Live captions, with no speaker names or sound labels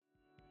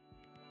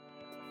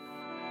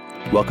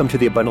Welcome to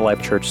the Abundant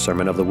Life Church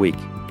Sermon of the Week.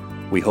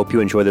 We hope you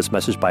enjoy this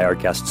message by our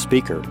guest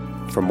speaker.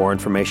 For more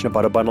information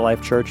about Abundant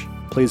Life Church,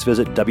 please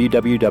visit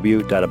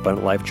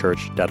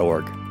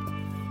www.abundantlifechurch.org.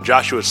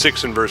 Joshua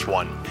 6 and verse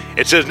 1.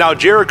 It says, "Now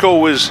Jericho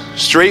was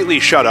straitly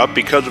shut up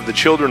because of the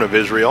children of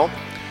Israel.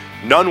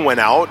 None went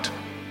out,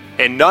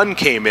 and none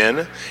came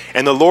in.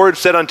 And the Lord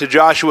said unto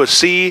Joshua,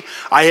 See,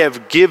 I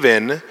have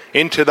given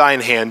into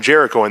thine hand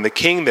Jericho, and the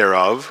king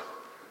thereof,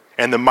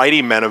 and the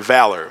mighty men of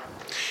valor.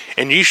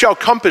 And ye shall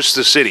compass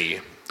the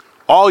city,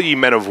 all ye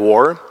men of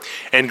war,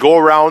 and go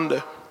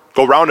round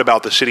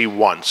about the city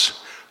once.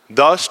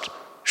 Thus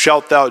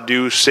shalt thou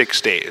do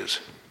 6 days.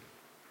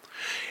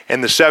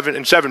 And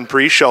seven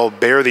priests shall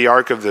bear the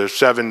ark of the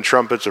 7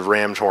 trumpets of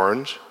ram's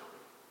horns.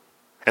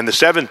 And the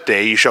 7th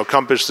day ye shall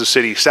compass the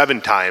city 7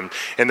 times,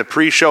 and the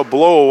priests shall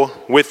blow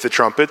with the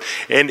trumpet.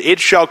 And it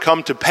shall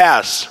come to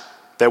pass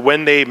that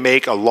when they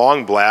make a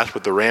long blast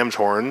with the ram's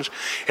horns,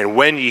 and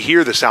when ye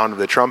hear the sound of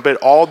the trumpet,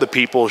 all the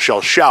people shall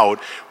shout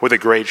with a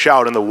great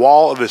shout, and the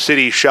wall of the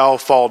city shall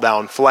fall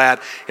down flat,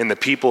 and the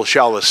people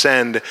shall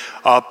ascend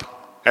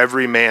up,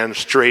 every man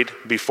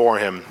straight before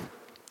him."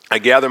 I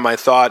gather my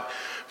thought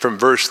from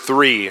verse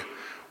 3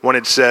 when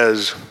it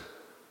says,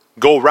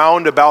 "Go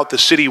round about the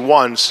city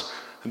once,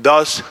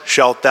 thus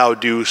shalt thou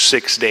do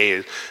 6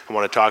 days." I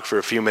want to talk for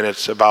a few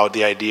minutes about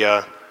the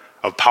idea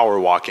of power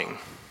walking.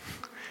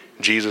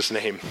 In Jesus'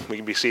 name, we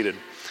can be seated.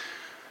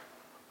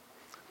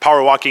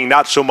 Power walking,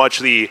 not so much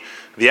the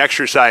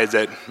exercise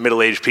that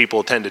middle-aged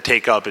people tend to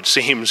take up. It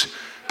seems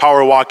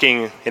power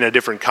walking in a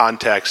different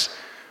context.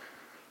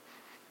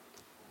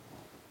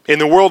 In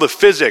the world of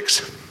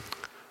physics,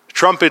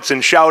 trumpets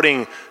and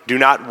shouting do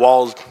not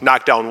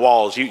knock down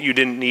walls. You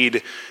didn't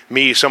need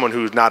me, someone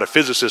who's not a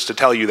physicist, to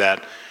tell you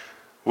that.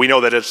 We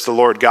know that it's the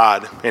Lord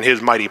God and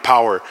his mighty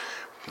power.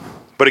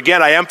 But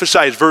again, I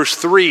emphasize verse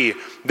 3,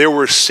 there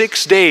were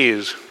 6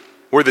 days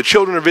where the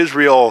children of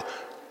Israel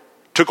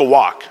took a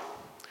walk,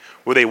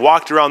 where they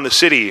walked around the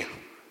city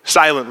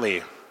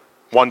silently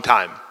one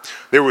time.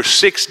 There were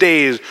 6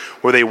 days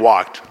where they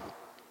walked.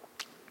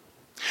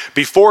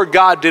 Before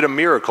God did a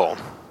miracle,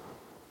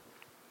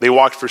 they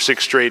walked for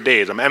 6 straight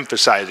days. I'm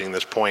emphasizing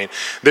this point.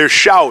 Their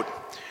shout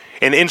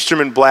and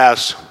instrument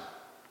blasts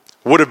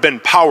would have been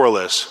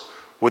powerless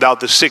without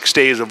the 6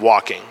 days of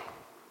walking.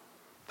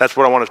 That's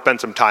what I want to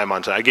spend some time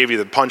on tonight. I gave you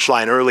the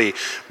punchline early,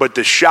 but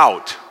the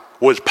shout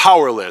was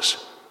powerless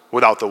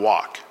without the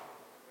walk.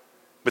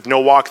 With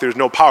no walk, there's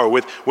no power.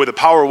 With a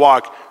power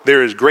walk,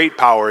 there is great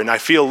power. And I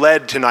feel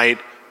led tonight,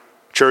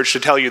 church, to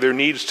tell you there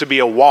needs to be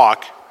a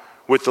walk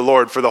with the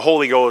Lord for the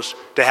Holy Ghost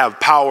to have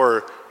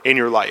power in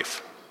your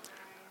life.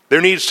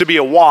 There needs to be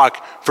a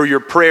walk for your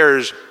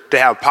prayers to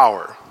have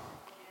power,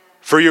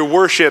 for your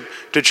worship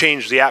to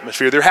change the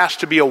atmosphere. There has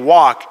to be a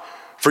walk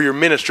for your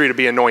ministry to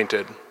be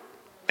anointed.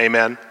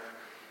 Amen.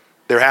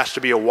 There has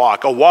to be a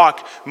walk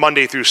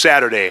Monday through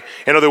Saturday.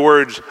 In other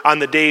words, on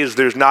the days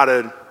there's not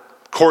a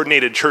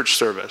coordinated church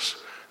service.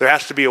 There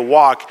has to be a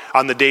walk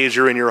on the days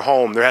you're in your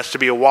home. There has to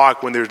be a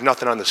walk when there's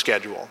nothing on the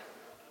schedule.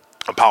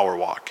 A power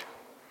walk.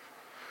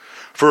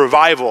 For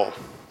revival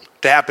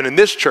to happen in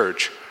this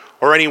church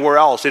or anywhere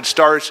else, it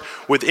starts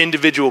with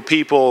individual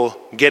people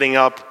getting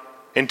up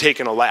and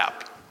taking a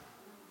lap.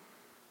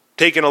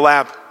 Taking a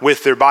lap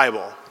with their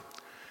Bible.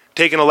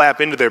 Taking a lap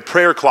into their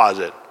prayer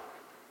closet.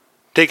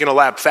 Taking a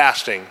lap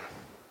fasting,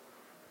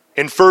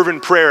 in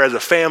fervent prayer as a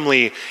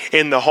family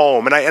in the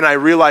home. And I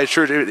realize,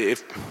 church,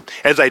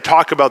 as I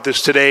talk about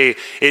this today,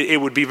 it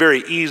would be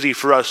very easy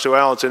for us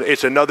to,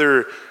 it's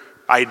another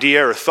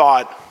idea or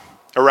thought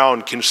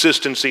around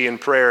consistency in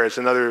prayer. It's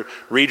another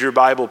read your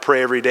Bible,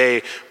 pray every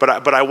day.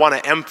 But I want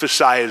to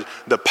emphasize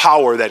the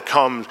power that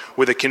comes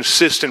with a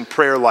consistent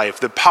prayer life,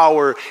 the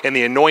power and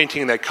the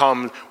anointing that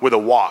comes with a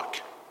walk.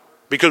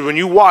 Because when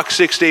you walk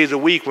 6 days a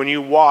week, when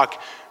you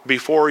walk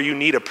before you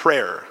need a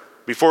prayer,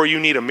 before you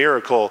need a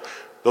miracle,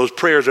 those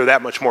prayers are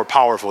that much more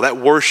powerful. That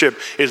worship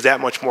is that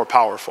much more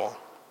powerful.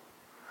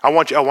 I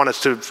want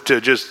us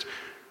to just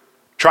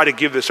try to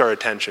give this our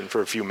attention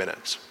for a few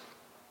minutes.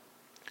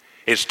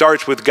 It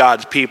starts with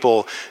God's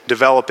people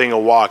developing a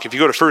walk. If you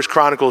go to 1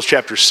 Chronicles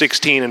chapter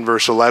 16 and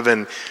verse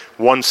 11,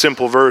 one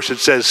simple verse, it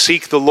says,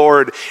 "Seek the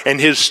Lord and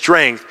his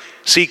strength,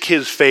 seek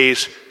his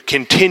face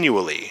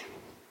continually."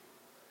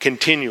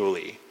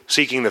 Continually.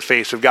 Seeking the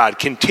face of God,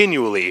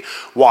 continually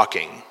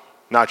walking,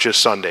 not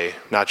just Sunday,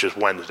 not just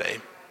Wednesday.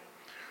 I'm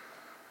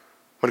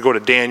going to go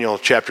to Daniel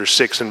chapter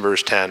 6 and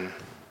verse 10,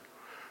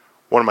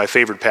 one of my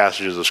favorite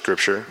passages of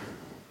Scripture.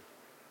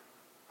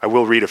 I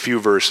will read a few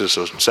verses,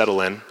 so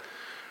settle in.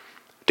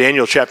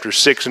 Daniel chapter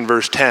 6 and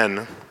verse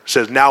 10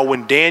 says, "Now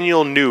when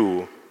Daniel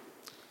knew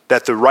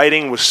that the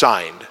writing was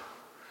signed,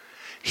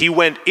 he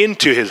went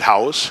into his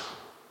house,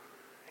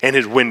 and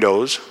his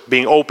windows,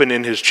 being open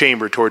in his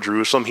chamber toward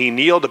Jerusalem, he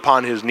kneeled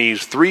upon his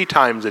knees 3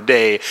 times a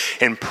day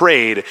and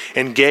prayed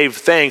and gave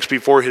thanks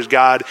before his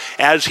God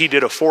as he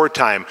did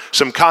aforetime."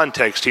 Some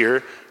context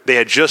here. They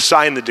had just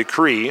signed the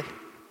decree,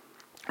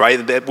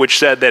 right, which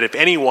said that if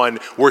anyone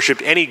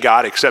worshiped any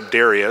god except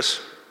Darius,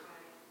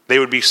 they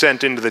would be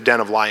sent into the den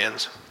of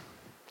lions.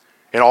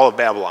 in all of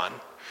Babylon.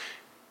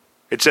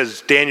 It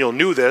says Daniel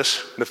knew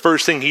this. The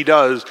first thing he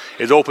does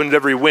is opens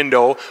every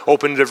window,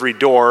 opens every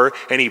door,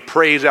 and he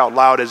prays out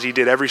loud as he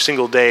did every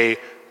single day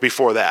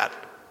before that.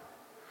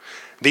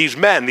 These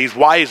men, these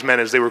wise men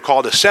as they were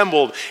called,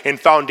 assembled and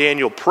found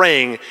Daniel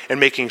praying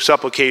and making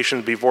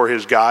supplications before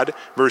his God.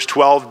 Verse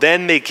 12,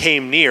 then they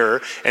came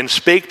near and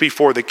spake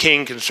before the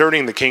king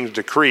concerning the king's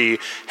decree.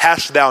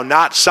 Hast thou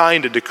not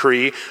signed a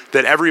decree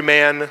that every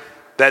man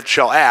that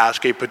shall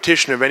ask a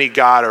petition of any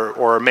god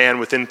or a man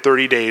within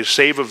 30 days,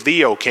 save of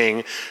thee, O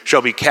king,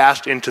 shall be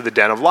cast into the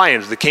den of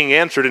lions? The king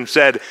answered and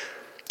said,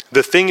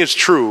 the thing is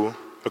true,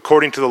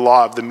 according to the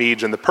law of the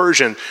Medes and the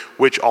Persians,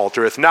 which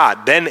altereth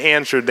not. Then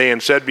answered they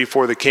and said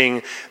before the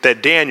king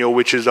that Daniel,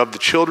 which is of the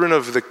children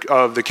of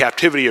the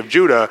captivity of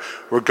Judah,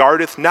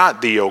 regardeth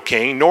not thee, O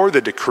king, nor the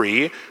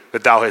decree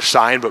that thou hast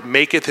signed, but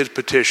maketh his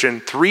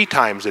petition 3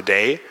 times a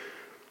day.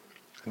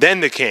 Then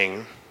the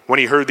king, when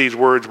he heard these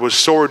words, was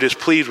sore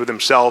displeased with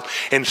himself,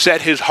 and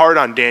set his heart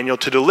on Daniel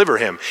to deliver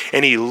him.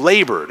 And he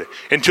labored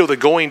until the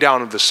going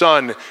down of the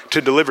sun to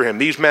deliver him.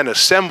 These men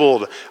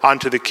assembled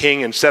unto the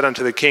king and said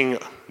unto the king,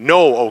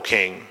 know, O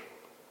king,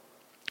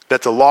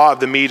 that the law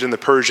of the Medes and the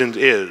Persians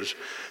is,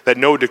 that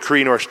no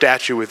decree nor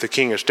statute which the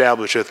king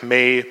establisheth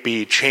may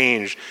be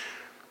changed.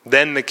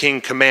 Then the king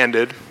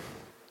commanded,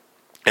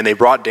 and they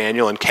brought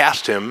Daniel and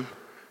cast him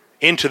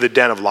into the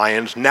den of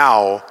lions.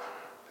 Now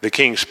the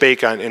king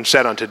spake and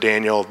said unto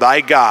Daniel,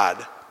 thy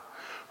God,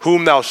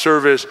 whom thou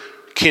servest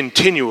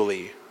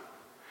continually,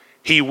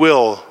 he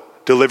will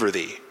deliver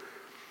thee.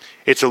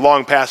 It's a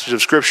long passage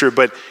of scripture,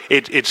 but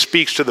it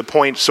speaks to the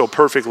point so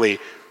perfectly.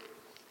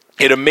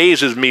 It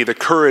amazes me, the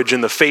courage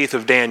and the faith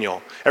of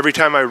Daniel. Every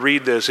time I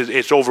read this,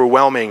 it's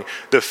overwhelming,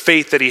 the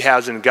faith that he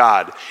has in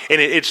God.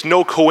 And it's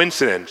no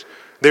coincidence.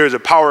 There is a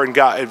power in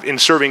God, in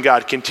serving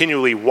God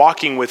continually,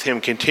 walking with him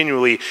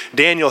continually.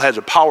 Daniel has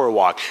a power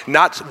walk.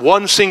 Not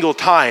one single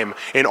time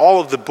in all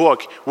of the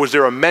book was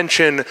there a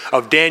mention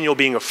of Daniel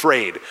being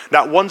afraid.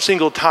 Not one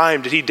single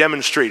time did he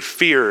demonstrate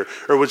fear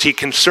or was he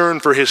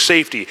concerned for his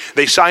safety.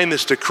 They sign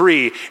this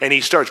decree and he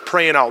starts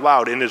praying out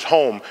loud in his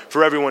home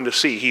for everyone to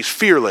see. He's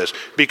fearless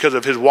because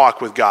of his walk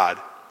with God.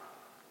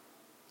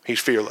 He's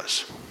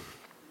fearless.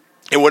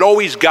 And what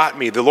always got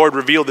me, the Lord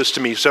revealed this to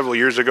me several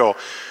years ago,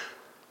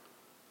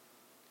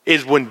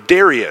 is when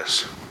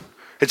Darius,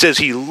 it says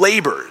he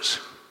labors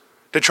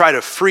to try to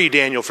free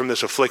Daniel from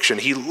this affliction.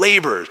 He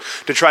labors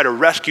to try to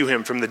rescue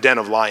him from the den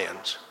of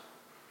lions.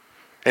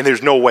 And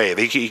there's no way.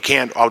 He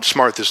can't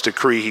outsmart this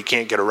decree. He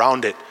can't get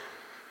around it.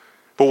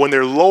 But when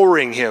they're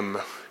lowering him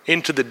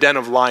into the den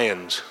of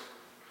lions,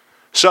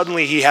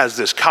 suddenly he has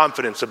this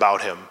confidence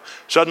about him.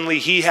 Suddenly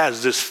he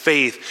has this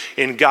faith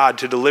in God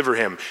to deliver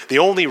him. The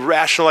only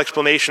rational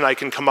explanation I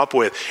can come up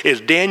with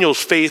is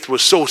Daniel's faith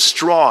was so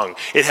strong,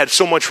 it had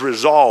so much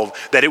resolve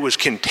that it was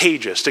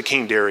contagious to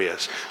King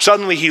Darius.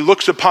 Suddenly he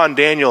looks upon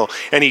Daniel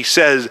and he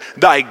says,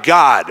 thy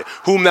God,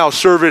 whom thou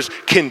servest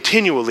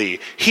continually,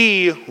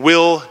 he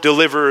will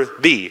deliver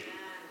thee.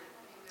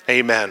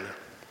 Amen.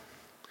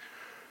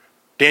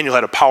 Daniel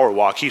had a power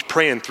walk. He's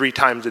praying 3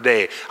 times a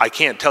day. I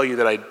can't tell you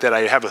that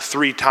I have a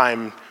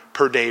 3-time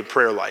per day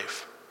prayer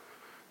life.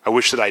 I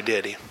wish that I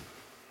did.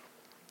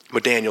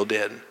 But Daniel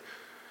did.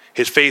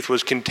 His faith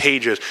was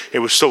contagious. It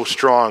was so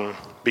strong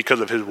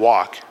because of his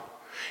walk.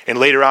 And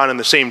later on in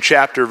the same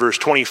chapter, verse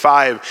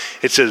 25,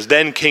 it says,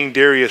 then King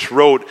Darius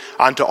wrote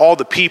unto all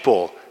the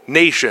people,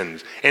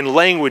 nations, and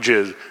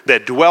languages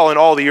that dwell in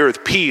all the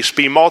earth, peace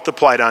be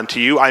multiplied unto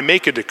you. I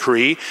make a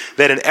decree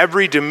that in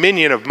every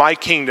dominion of my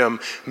kingdom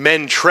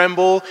men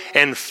tremble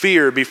and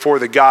fear before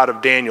the God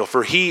of Daniel,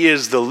 for he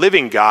is the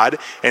living God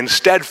and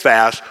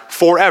steadfast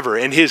forever.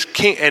 And his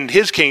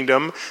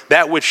kingdom,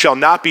 that which shall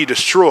not be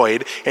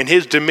destroyed, and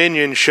his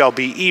dominion shall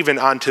be even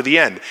unto the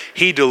end.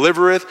 He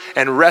delivereth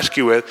and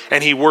rescueth,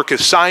 and he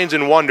worketh signs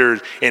and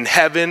wonders in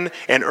heaven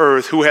and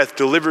earth, who hath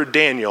delivered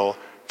Daniel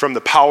from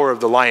the power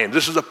of the lion.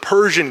 This is a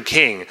Persian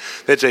king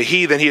that's a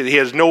heathen. He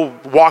has no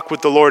walk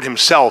with the Lord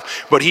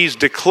himself, but he's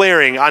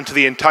declaring unto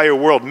the entire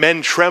world,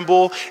 men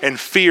tremble and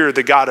fear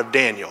the God of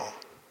Daniel.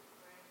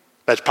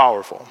 That's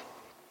powerful.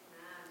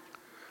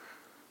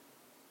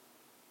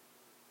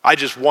 I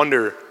just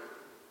wonder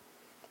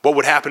what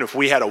would happen if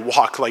we had a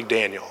walk like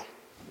Daniel.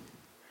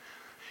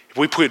 If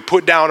we could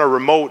put down our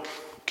remote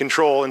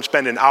control and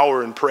spend an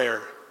hour in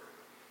prayer.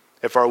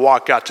 If our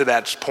walk got to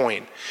that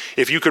point.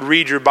 If you could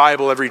read your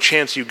Bible every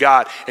chance you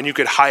got and you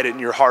could hide it in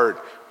your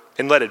heart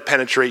and let it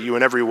penetrate you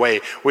in every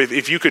way.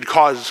 If you could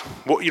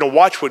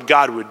watch what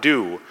God would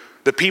do.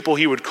 The people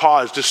he would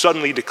cause to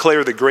suddenly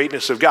declare the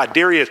greatness of God.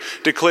 Darius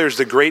declares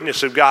the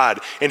greatness of God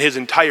in his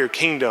entire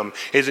kingdom,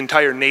 his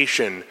entire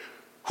nation.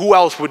 Who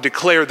else would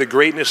declare the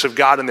greatness of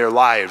God in their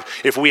lives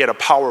if we had a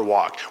power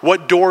walk?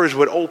 What doors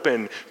would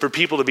open for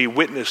people to be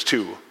witness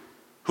to?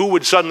 Who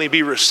would suddenly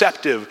be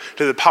receptive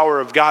to the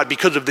power of God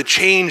because of the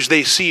change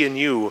they see in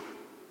you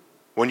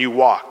when you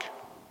walk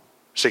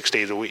 6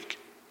 days a week?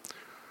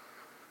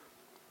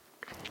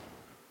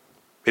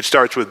 It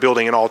starts with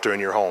building an altar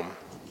in your home.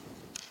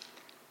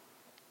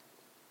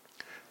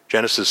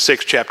 Genesis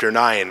 6, chapter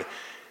 9,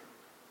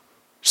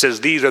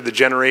 says these are the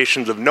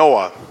generations of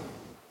Noah.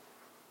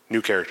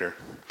 New character.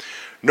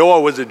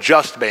 Noah was a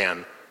just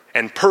man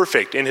and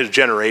perfect in his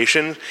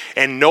generation,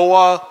 and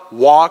Noah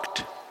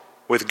walked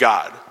with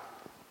God.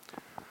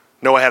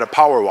 Noah had a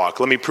power walk.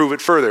 Let me prove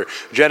it further.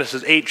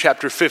 Genesis 8,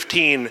 chapter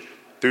 15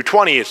 through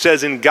 20, it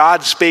says, And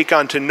God spake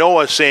unto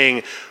Noah,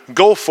 saying,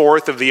 Go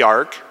forth of the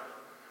ark,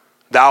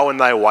 thou and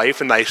thy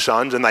wife and thy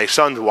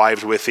sons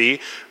wives with thee.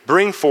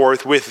 Bring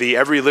forth with thee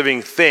every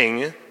living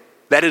thing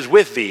that is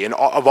with thee, and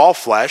of all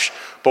flesh,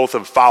 both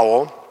of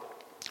fowl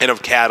and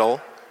of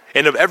cattle,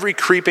 and of every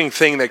creeping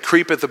thing that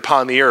creepeth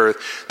upon the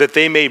earth, that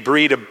they may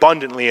breed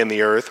abundantly in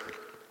the earth,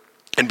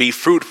 and be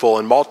fruitful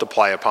and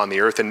multiply upon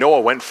the earth. And Noah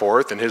went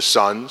forth, and his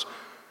sons,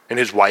 and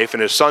his wife,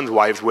 and his sons'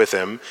 wives with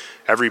him,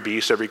 every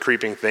beast, every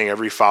creeping thing,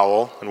 every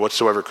fowl, and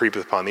whatsoever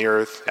creepeth upon the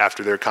earth,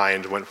 after their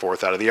kinds went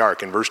forth out of the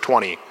ark. In verse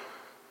 20,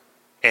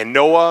 And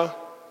Noah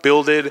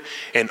builded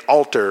an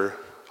altar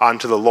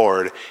unto the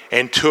Lord,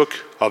 and took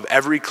of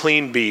every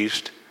clean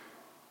beast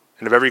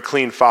and of every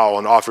clean fowl,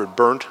 and offered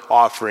burnt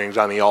offerings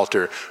on the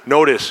altar.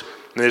 Notice,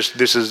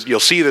 this is, you'll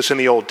see this in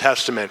the Old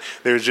Testament.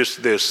 There's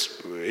just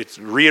this, it's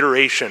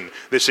reiteration,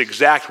 this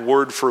exact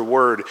word for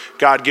word.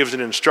 God gives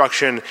an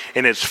instruction,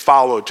 and it's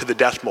followed to the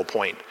decimal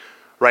point,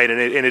 right? And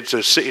it's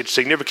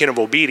significant of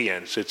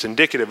obedience. It's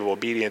indicative of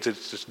obedience.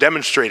 It's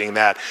demonstrating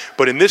that.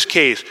 But in this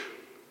case,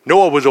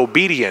 Noah was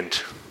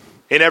obedient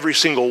in every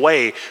single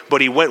way,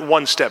 but he went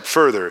one step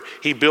further.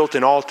 He built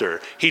an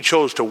altar. He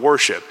chose to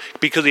worship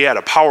because he had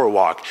a power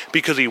walk,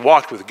 because he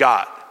walked with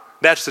God.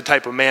 That's the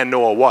type of man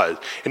Noah was.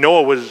 And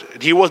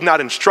he was not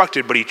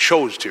instructed, but he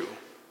chose to,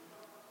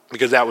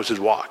 because that was his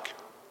walk.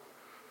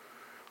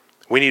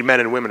 We need men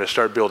and women to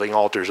start building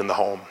altars in the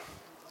home.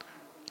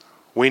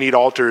 We need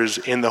altars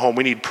in the home.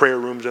 We need prayer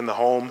rooms in the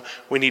home.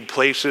 We need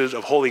places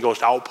of Holy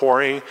Ghost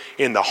outpouring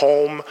in the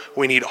home.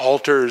 We need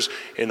altars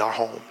in our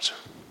homes.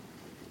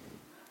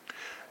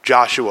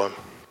 Joshua,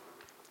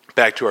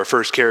 back to our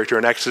first character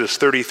in Exodus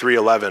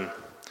 33:11.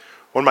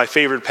 One of my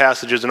favorite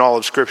passages in all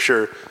of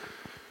Scripture.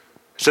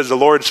 It says, The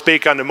Lord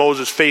spake unto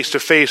Moses face to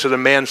face as a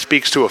man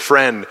speaks to a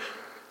friend.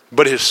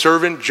 But his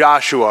servant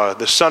Joshua,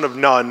 the son of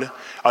Nun,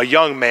 a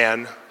young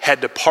man, had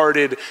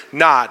departed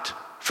not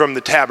from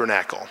the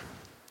tabernacle.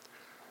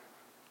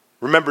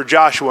 Remember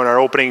Joshua in our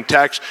opening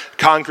text,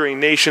 conquering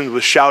nations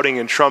with shouting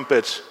and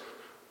trumpets,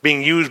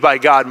 being used by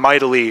God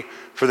mightily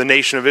for the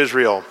nation of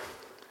Israel.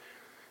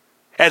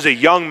 As a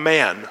young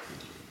man,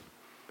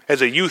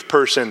 as a youth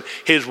person,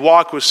 his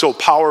walk was so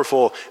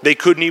powerful, they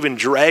couldn't even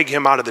drag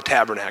him out of the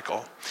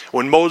tabernacle.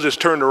 When Moses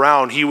turned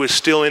around, he was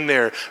still in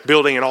there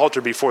building an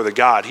altar before the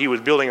God. He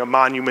was building a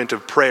monument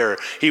of prayer.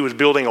 He was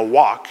building a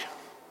walk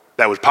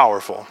that was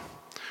powerful.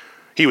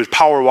 He was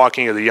power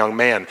walking as a young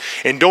man.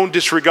 And don't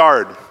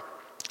disregard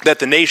that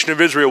the nation of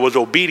Israel was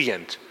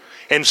obedient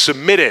and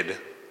submitted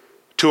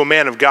to a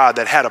man of God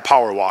that had a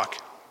power walk.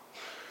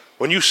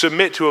 When you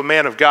submit to a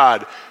man of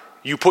God,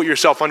 you put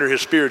yourself under his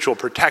spiritual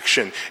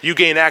protection. You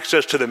gain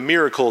access to the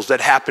miracles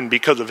that happen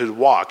because of his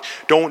walk.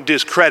 Don't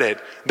discredit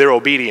their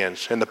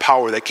obedience and the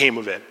power that came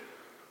of it.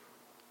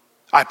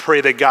 I pray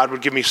that God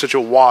would give me such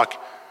a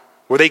walk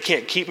where they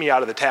can't keep me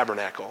out of the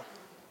tabernacle,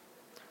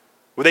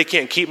 where they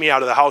can't keep me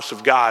out of the house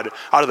of God,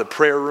 out of the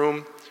prayer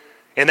room.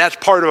 And that's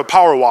part of a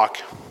power walk,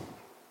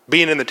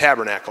 being in the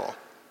tabernacle.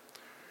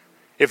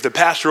 If the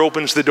pastor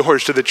opens the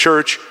doors to the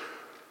church,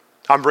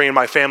 I'm bringing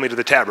my family to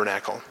the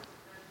tabernacle.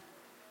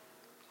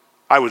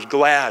 I was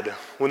glad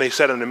when they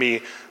said unto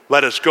me,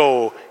 Let us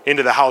go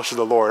into the house of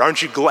the Lord.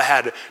 Aren't you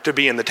glad to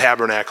be in the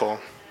tabernacle?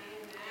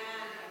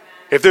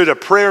 If there's a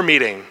prayer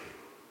meeting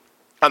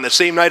on the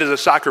same night as a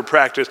soccer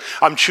practice,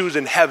 I'm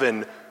choosing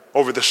heaven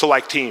over the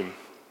select team.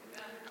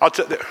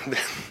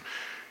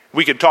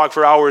 We could talk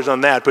for hours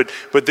on that,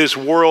 but this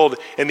world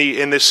and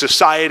this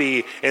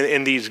society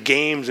and these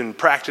games and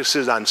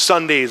practices on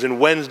Sundays and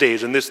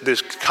Wednesdays and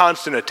this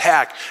constant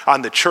attack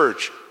on the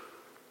church,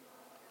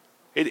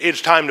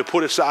 it's time to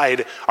put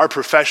aside our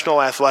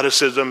professional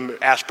athleticism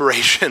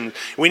aspirations.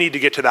 We need to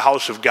get to the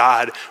house of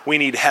God. We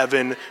need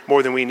heaven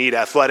more than we need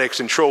athletics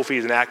and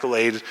trophies and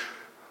accolades.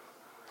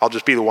 I'll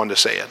just be the one to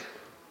say it.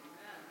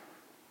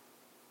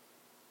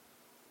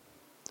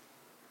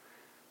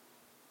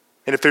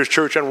 And if there's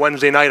church on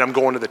Wednesday night, I'm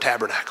going to the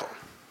tabernacle.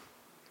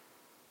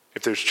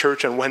 If there's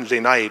church on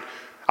Wednesday night,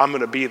 I'm going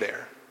to be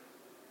there.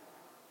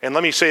 And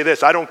let me say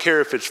this, I don't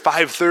care if it's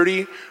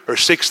 5:30 or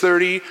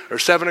 6:30 or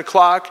 7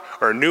 o'clock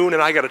or noon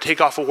and I got to take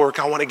off of work.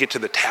 I want to get to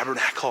the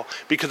tabernacle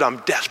because I'm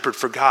desperate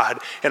for God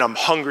and I'm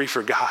hungry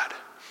for God.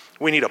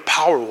 We need a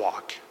power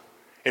walk,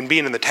 and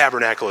being in the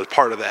tabernacle is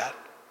part of that.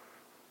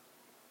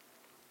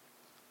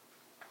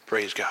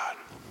 Praise God.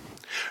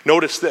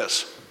 Notice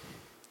this.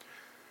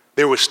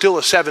 There was still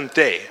a seventh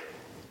day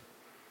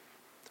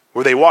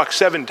where they walked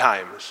 7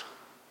 times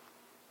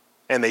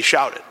and they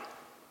shouted.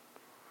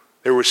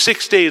 There were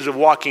 6 days of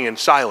walking in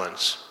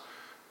silence,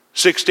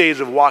 6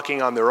 days of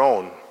walking on their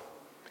own,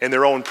 in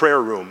their own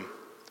prayer room,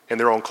 in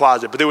their own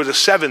closet. But there was a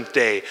seventh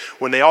day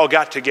when they all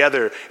got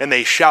together and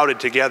they shouted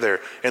together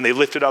and they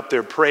lifted up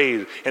their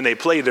praise and they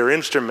played their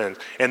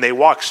instruments and they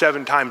walked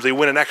 7 times. They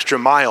went an extra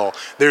mile.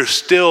 There's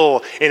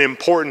still an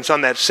importance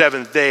on that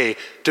seventh day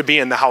to be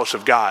in the house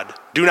of God.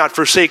 Do not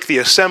forsake the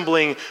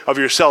assembling of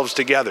yourselves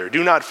together.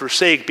 Do not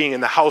forsake being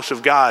in the house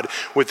of God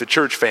with the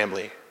church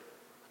family.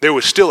 There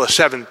was still a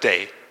seventh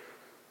day.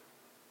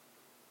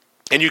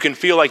 And you can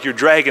feel like you're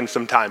dragging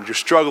sometimes. You're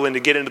struggling to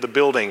get into the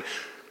building.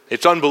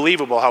 It's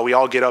unbelievable how we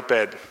all get up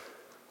at,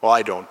 well,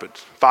 I don't, but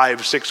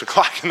 5, 6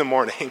 o'clock in the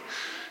morning.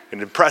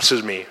 It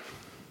impresses me.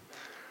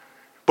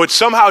 But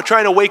somehow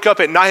trying to wake up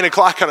at 9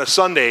 o'clock on a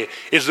Sunday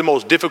is the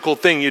most difficult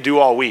thing you do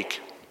all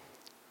week.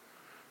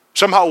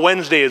 Somehow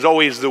Wednesday is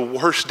always the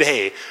worst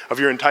day of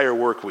your entire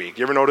work week.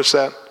 You ever notice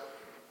that?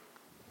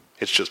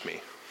 It's just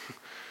me.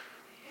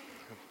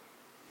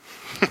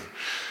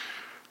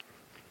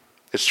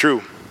 It's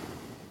true.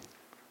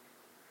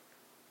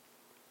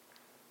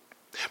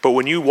 But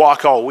when you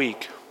walk all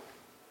week,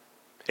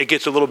 it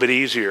gets a little bit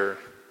easier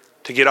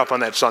to get up on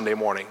that Sunday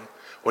morning.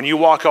 When you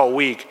walk all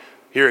week,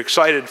 you're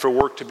excited for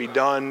work to be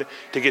done,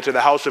 to get to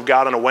the house of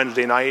God on a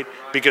Wednesday night,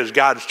 because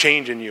God's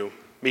changing you.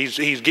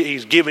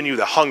 He's given you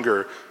the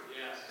hunger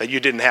that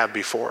you didn't have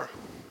before.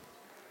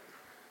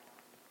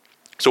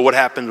 So what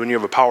happens when you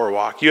have a power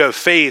walk? You have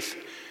faith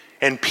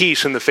and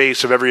peace in the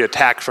face of every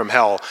attack from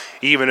hell,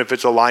 even if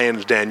it's a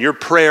lion's den. Your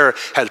prayer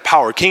has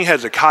power. King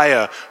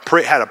Hezekiah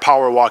had a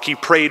power walk. He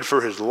prayed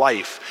for his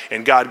life,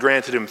 and God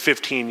granted him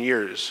 15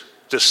 years.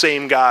 It's the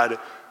same God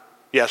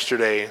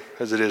yesterday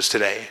as it is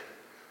today.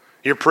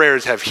 Your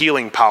prayers have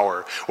healing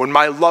power. When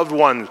my loved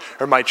ones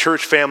or my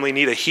church family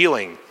need a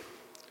healing,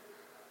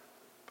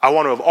 I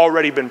want to have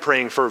already been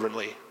praying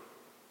fervently.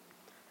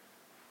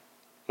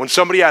 When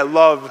somebody I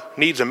love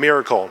needs a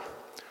miracle,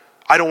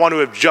 I don't want to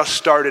have just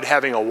started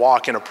having a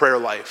walk in a prayer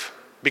life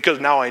because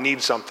now I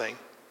need something.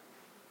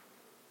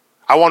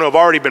 I want to have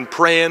already been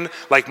praying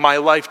like my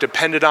life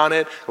depended on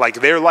it, like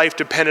their life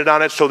depended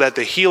on it, so that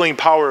the healing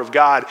power of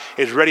God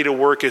is ready to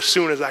work as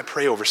soon as I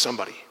pray over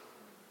somebody.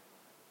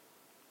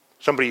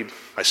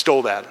 I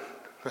stole that.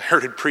 I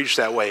heard it preached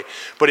that way,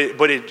 but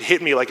it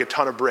hit me like a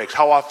ton of bricks.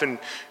 How often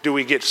do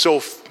we get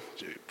so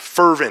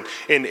fervent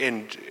and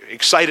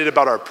excited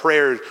about our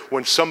prayers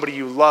when somebody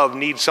you love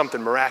needs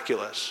something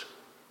miraculous?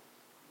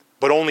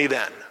 But only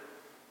then.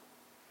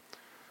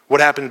 What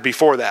happens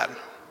before that?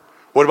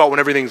 What about when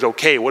everything's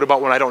okay? What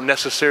about when I don't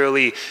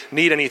necessarily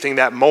need anything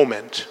that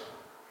moment?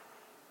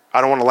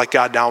 I don't want to let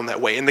God down that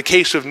way. In the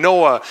case of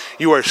Noah,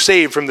 you are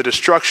saved from the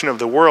destruction of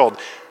the world.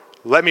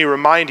 Let me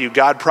remind you,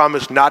 God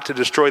promised not to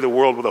destroy the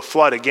world with a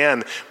flood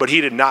again, but he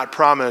did not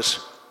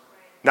promise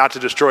not to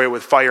destroy it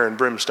with fire and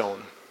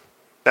brimstone.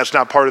 That's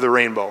not part of the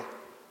rainbow,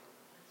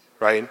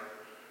 right?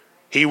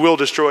 He will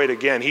destroy it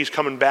again. He's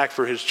coming back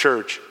for his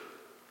church.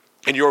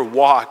 And your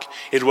walk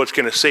is what's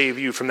going to save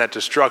you from that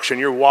destruction.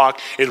 Your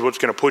walk is what's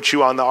going to put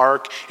you on the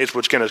ark. It's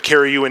what's going to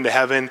carry you into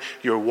heaven.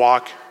 Your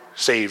walk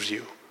saves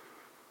you.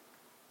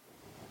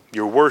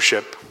 Your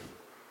worship,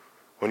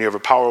 when you have a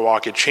power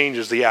walk, it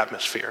changes the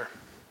atmosphere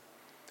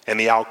and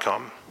the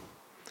outcome.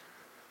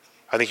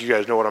 I think you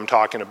guys know what I'm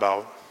talking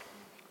about.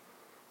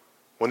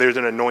 When there's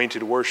an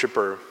anointed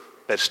worshiper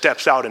that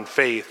steps out in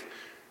faith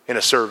in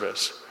a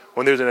service,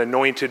 when there's an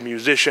anointed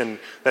musician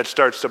that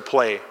starts to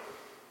play,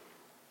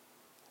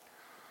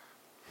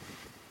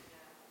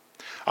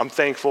 I'm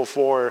thankful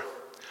for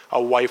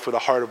a wife with a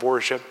heart of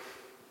worship.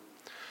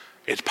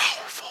 It's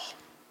powerful.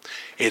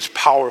 It's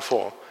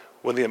powerful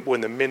when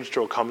the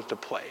minstrel comes to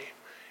play.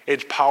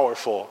 It's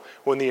powerful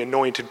when the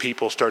anointed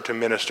people start to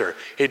minister.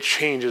 It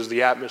changes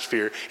the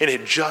atmosphere, and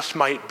it just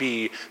might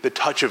be the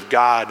touch of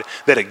God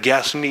that a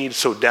guest needs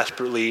so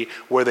desperately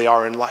where they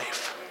are in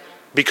life,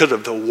 because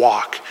of the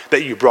walk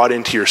that you brought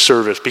into your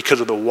service, because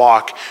of the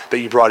walk that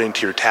you brought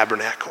into your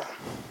tabernacle.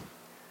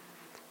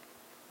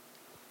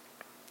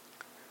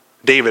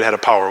 David had a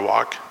power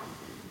walk.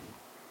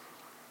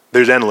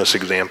 There's endless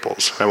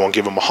examples. I won't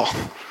give them all.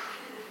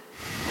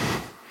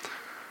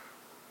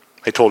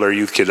 I told our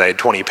youth kids I had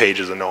 20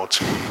 pages of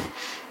notes.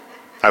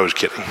 I was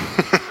kidding.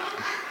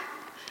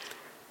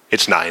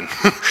 It's 9.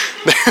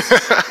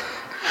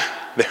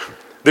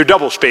 They're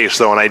double spaced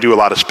though, and I do a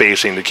lot of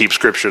spacing to keep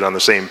scriptures on the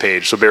same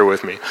page, so bear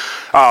with me.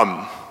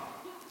 1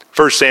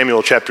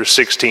 Samuel chapter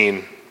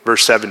 16,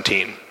 verse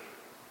 17.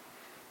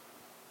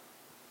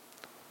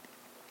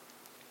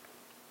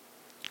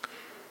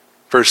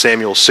 1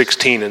 Samuel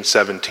 16 and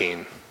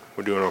 17.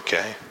 We're doing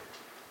okay.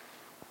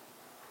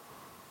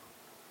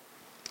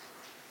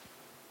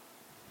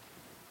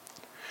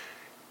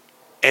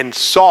 And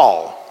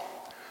Saul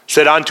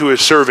said unto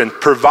his servant,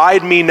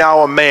 provide me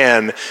now a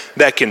man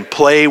that can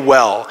play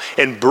well,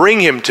 and bring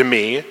him to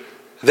me,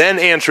 Then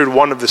answered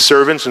one of the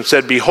servants and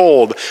said,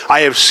 Behold,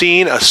 I have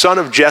seen a son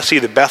of Jesse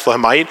the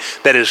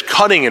Bethlehemite that is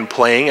cunning in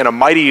playing, and a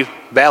mighty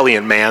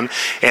valiant man,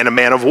 and a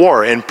man of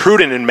war, and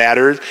prudent in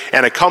matters,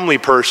 and a comely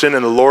person,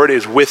 and the Lord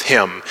is with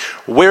him.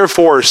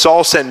 Wherefore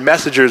Saul sent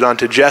messengers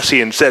unto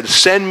Jesse and said,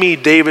 Send me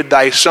David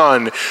thy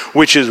son,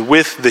 which is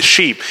with the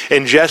sheep.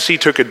 And Jesse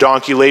took a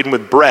donkey laden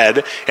with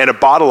bread, and a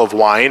bottle of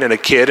wine, and a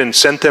kid, and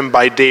sent them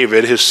by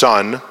David his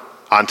son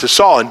unto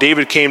Saul. And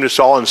David came to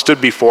Saul and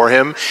stood before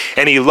him,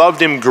 and he loved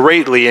him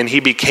greatly, and he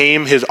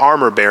became his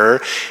armor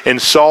bearer.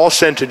 And Saul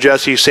sent to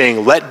Jesse,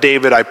 saying, Let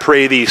David, I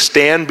pray thee,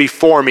 stand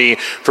before me,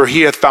 for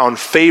he hath found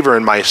favor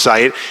in my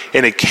sight.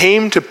 And it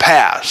came to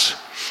pass,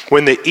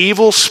 when the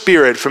evil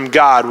spirit from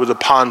God was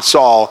upon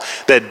Saul,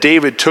 that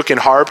David took an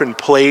harp and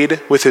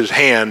played with his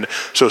hand.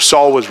 So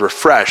Saul was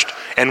refreshed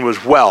and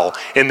was well,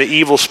 and the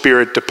evil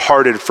spirit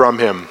departed from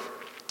him.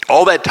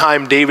 All that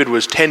time David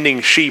was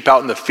tending sheep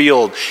out in the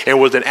field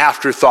and was an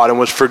afterthought and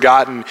was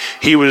forgotten.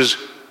 He was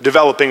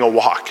developing a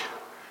walk.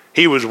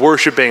 He was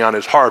worshiping on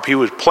his harp. He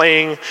was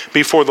playing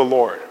before the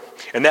Lord.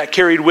 And that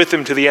carried with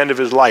him to the end of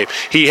his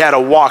life. He had a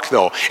walk,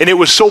 though. And it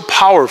was so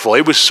powerful.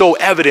 It was so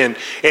evident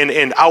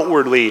and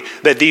outwardly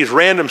that these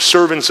random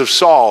servants of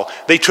Saul,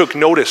 they took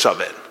notice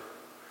of it.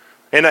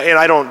 And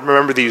I don't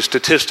remember these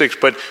statistics,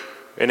 but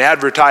in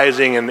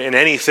advertising and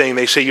anything,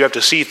 they say you have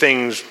to see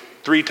things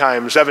 3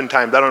 times, 7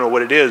 times, I don't know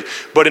what it is.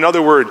 But in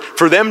other words,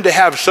 for them to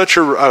have such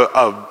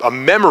a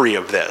memory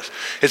of this,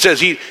 it says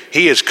he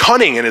is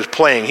cunning in his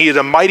playing. He is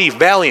a mighty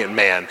valiant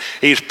man.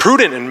 He's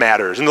prudent in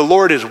matters, and the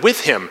Lord is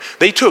with him.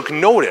 They took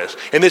notice,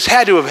 and this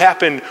had to have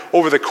happened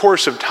over the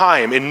course of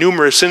time in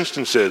numerous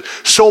instances.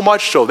 So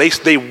much so,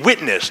 they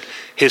witnessed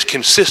his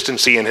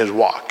consistency in his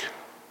walk.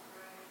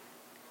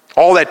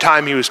 All that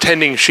time he was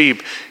tending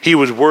sheep, he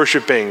was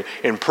worshiping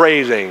and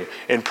praising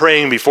and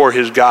praying before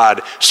his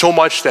God, so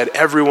much that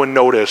everyone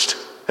noticed,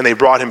 and they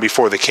brought him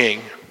before the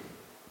king.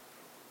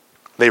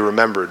 They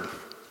remembered.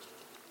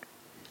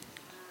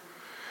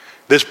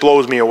 This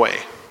blows me away.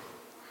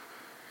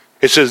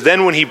 It says,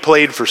 then when he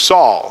played for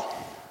Saul,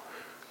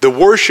 the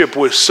worship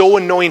was so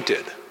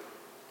anointed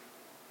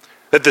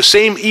that the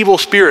same evil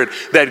spirit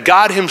that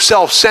God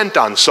himself sent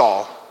on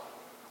Saul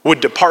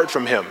would depart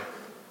from him.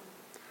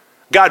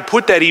 God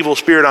put that evil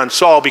spirit on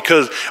Saul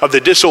because of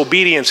the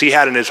disobedience he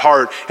had in his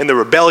heart and the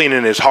rebellion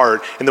in his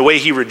heart and the way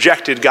he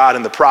rejected God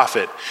and the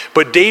prophet.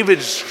 But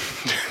David's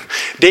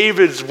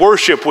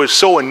worship was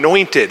so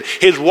anointed,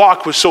 his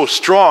walk was so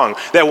strong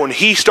that when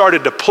he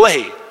started to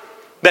play,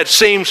 that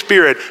same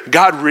spirit,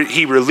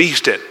 he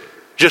released it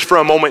just for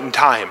a moment in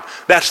time.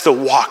 That's the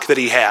walk that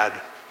he had.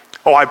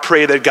 Oh, I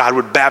pray that God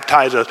would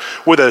baptize us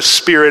with a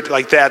spirit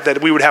like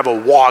that we would have a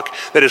walk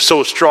that is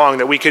so strong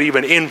that we could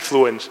even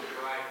influence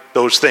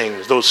those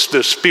things,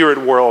 the spirit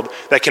world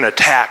that can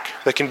attack,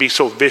 that can be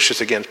so vicious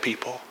against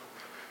people.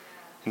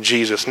 In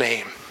Jesus'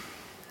 name.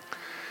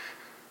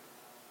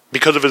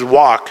 Because of his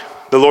walk,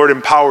 the Lord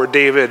empowered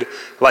David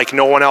like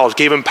no one else,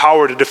 gave him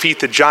power to defeat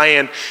the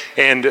giant,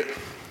 and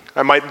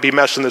I might be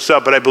messing this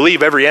up, but I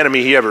believe every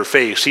enemy he ever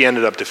faced, he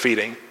ended up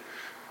defeating.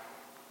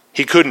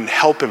 He couldn't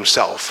help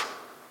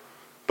himself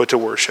but to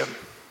worship.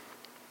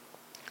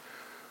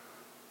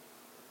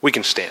 We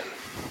can stand.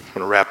 I'm going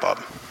to wrap up.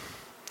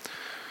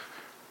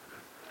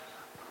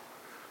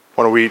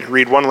 I want to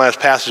read one last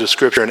passage of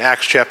scripture in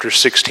Acts chapter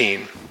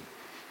 16. It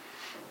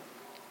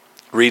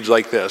reads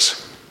like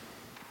this.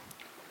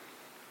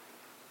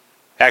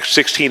 Acts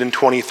 16 and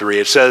 23.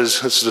 It says,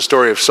 this is the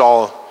story of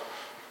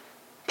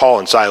Paul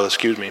and Silas,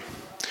 And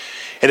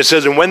it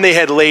says, and when they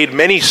had laid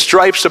many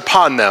stripes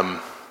upon them,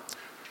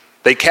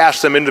 they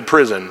cast them into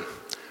prison,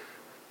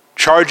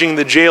 charging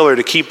the jailer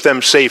to keep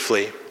them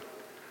safely,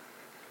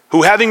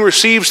 who having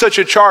received such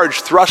a charge,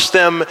 thrust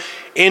them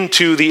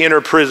into the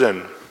inner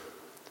prison,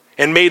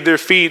 and made their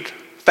feet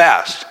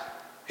fast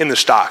in the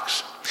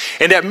stocks.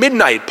 And at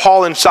midnight,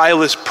 Paul and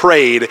Silas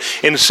prayed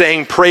and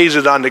sang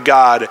praises unto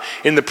God,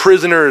 and the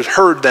prisoners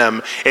heard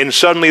them, and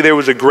suddenly there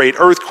was a great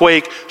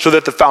earthquake, so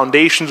that the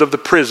foundations of the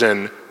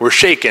prison were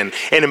shaken.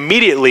 And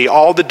immediately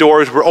all the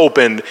doors were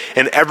opened,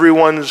 and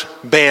everyone's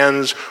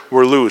bands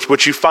were loosed.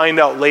 What you find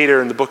out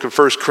later in the book of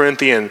 1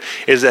 Corinthians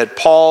is that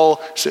Paul,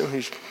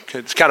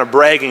 it's kind of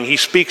bragging, he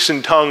speaks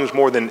in tongues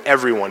more than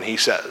everyone, he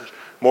says,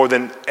 more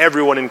than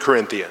everyone in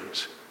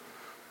Corinthians.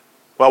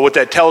 Well, what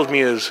that tells me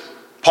is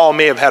Paul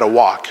may have had a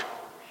walk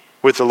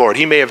with the Lord.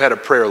 He may have had a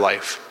prayer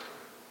life.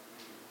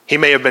 He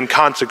may have been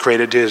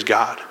consecrated to his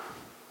God.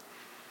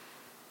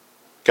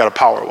 Got a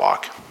power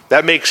walk.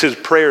 That makes his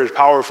prayers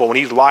powerful. When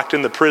he's locked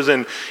in the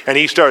prison and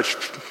he starts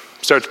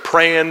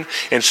praying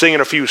and singing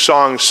a few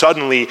songs,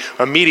 suddenly,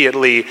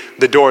 immediately,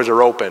 the doors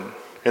are open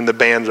and the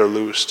bands are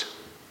loosed.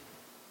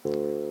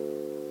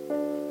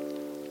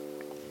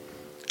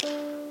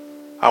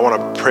 I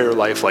want a prayer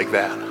life like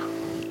that.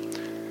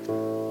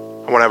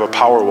 I want to have a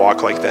power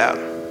walk like that.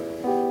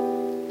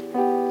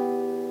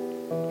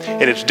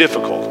 And it's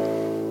difficult.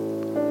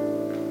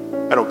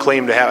 I don't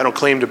claim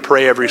to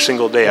pray every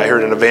single day. I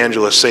heard an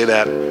evangelist say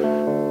that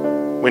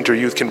Winter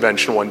Youth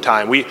Convention one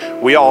time.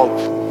 We all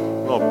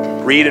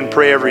read and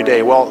pray every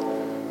day. Well,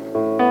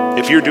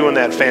 If you're doing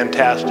that,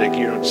 fantastic.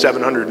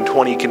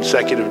 720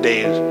 consecutive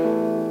days.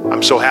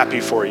 I'm so happy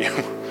for you.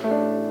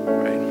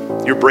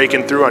 Right? You're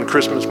breaking through on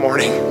Christmas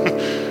morning.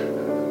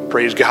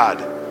 Praise God.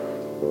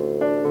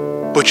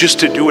 But just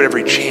to do it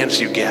every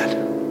chance you get.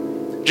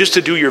 Just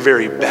to do your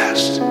very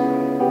best.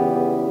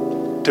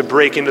 To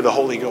break into the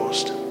Holy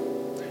Ghost.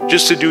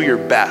 Just to do your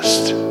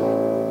best.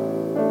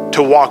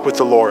 To walk with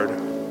the Lord.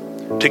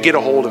 To get a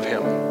hold of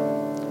Him.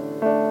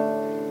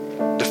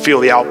 To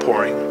feel the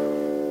outpouring.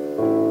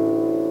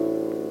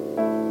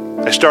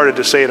 I started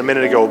to say it a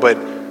minute ago, but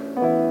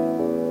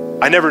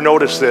I never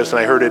noticed this, and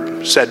I heard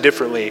it said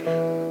differently.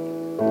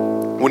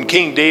 When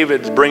King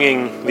David's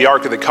bringing the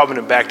Ark of the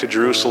Covenant back to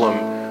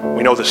Jerusalem,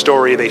 we know the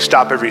story. They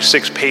stop every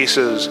 6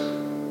 paces,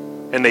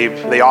 and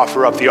they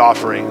offer up the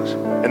offerings,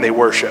 and they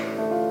worship.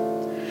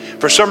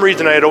 For some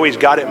reason, I had always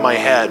got it in my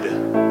head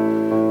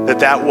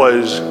that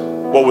was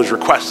what was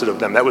requested of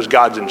them. That was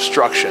God's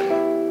instruction.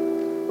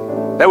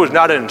 That was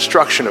not an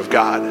instruction of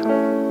God.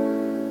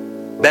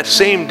 That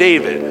same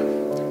David,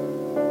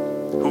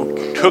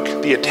 who took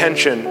the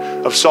attention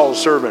of Saul's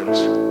servants,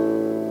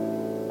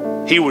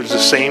 he was the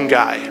same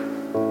guy.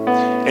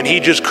 And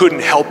he just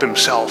couldn't help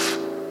himself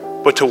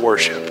but to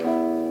worship.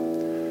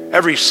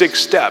 Every 6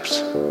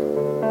 steps,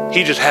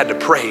 he just had to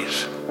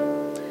praise.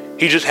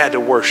 He just had to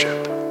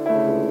worship.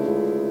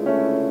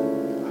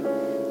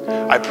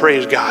 I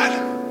praise God.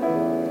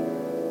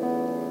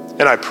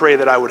 And I pray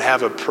that I would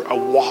have a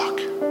walk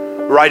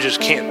where I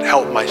just can't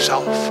help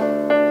myself.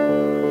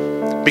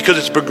 Because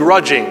it's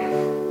begrudging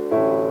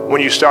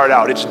when you start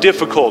out. It's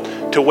difficult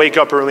to wake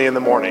up early in the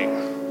morning.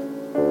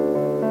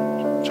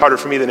 It's harder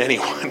for me than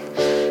anyone.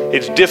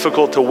 It's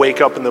difficult to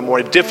wake up in the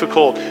morning. It's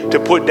difficult to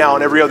put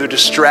down every other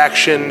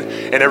distraction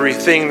and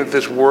everything that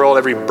this world,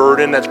 every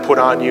burden that's put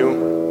on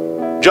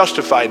you.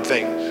 Justified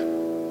things.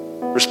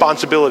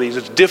 Responsibilities.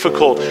 It's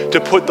difficult to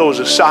put those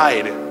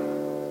aside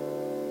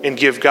and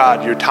give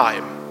God your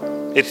time.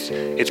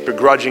 It's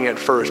begrudging at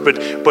first,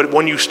 but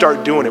when you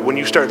start doing it, when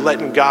you start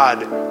letting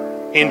God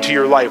into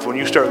your life, when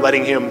you start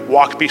letting Him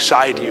walk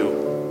beside you,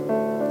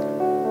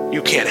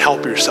 you can't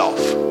help yourself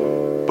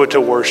but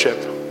to worship.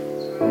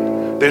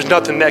 There's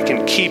nothing that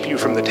can keep you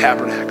from the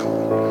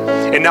tabernacle.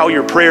 And now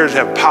your prayers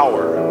have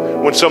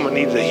power when someone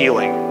needs a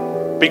healing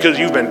because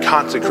you've been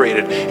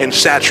consecrated and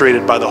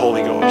saturated by the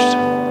Holy Ghost.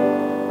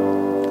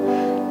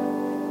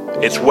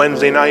 It's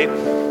Wednesday night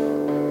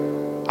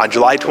on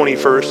July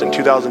 21st in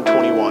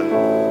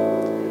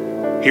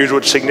 2021. Here's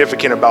what's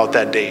significant about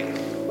that date.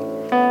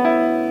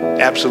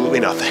 Absolutely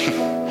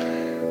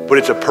nothing. But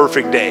it's a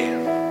perfect day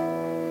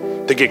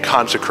to get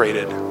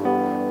consecrated.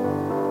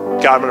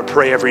 God, I'm going to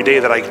pray every day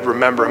that I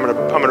remember. I'm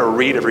going to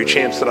read every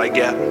chance that I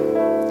get.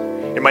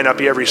 It might not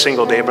be every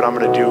single day, but I'm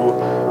going to do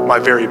my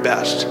very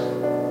best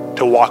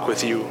to walk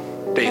with you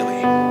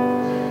daily.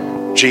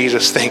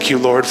 Jesus, thank you,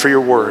 Lord, for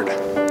your word.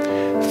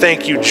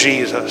 Thank you,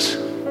 Jesus,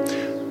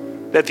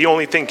 that the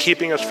only thing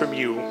keeping us from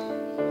you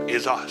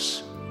is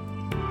us.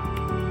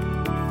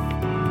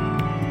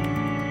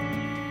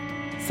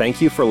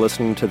 Thank you for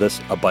listening to this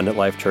Abundant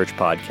Life Church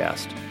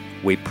podcast.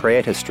 We pray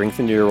it has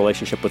strengthened your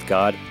relationship with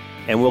God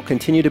and will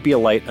continue to be a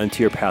light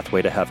unto your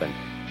pathway to heaven.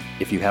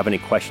 If you have any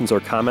questions or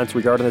comments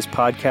regarding this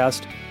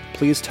podcast,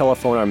 please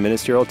telephone our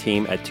ministerial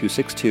team at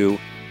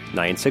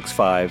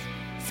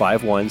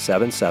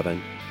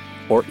 262-965-5177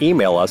 or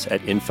email us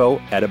at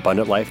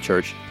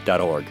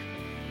info@abundantlifechurch.org.